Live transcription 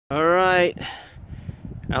right,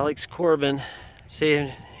 Alex Corbin, see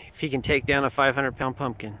if he can take down a 500-pound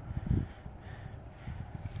pumpkin.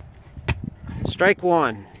 Strike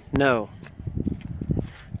one, no.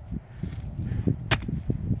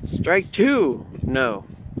 Strike two, no.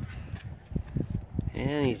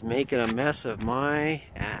 And he's making a mess of my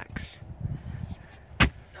axe.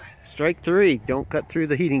 Strike three, don't cut through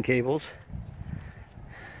the heating cables.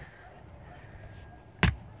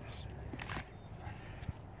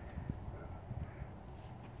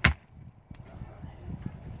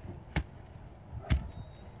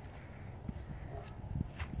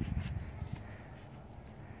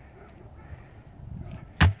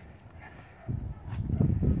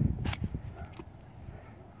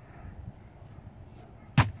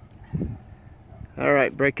 All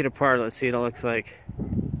right, break it apart. Let's see what it looks like.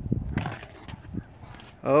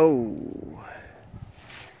 Oh.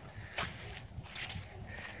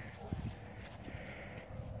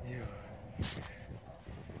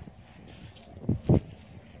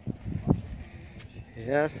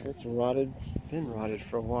 Yes, it's rotted, been rotted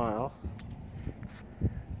for a while.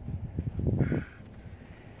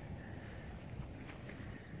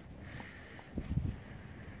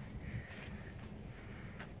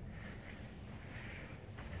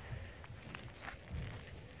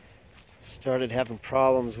 Started having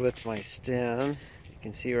problems with my stem. You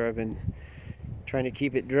can see where I've been trying to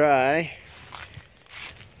keep it dry.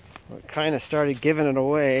 Well, it kind of started giving it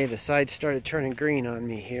away. The sides started turning green on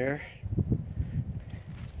me here.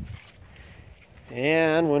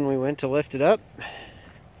 And when we went to lift it up,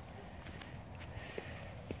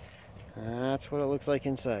 that's what it looks like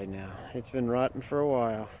inside now. It's been rotten for a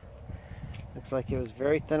while. Looks like it was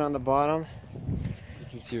very thin on the bottom. You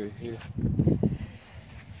can see right here.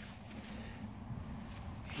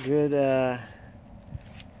 Good,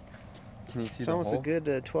 can you see it's the almost hole? a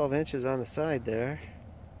good 12 inches on the side there.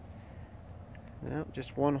 No,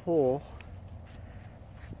 just one hole.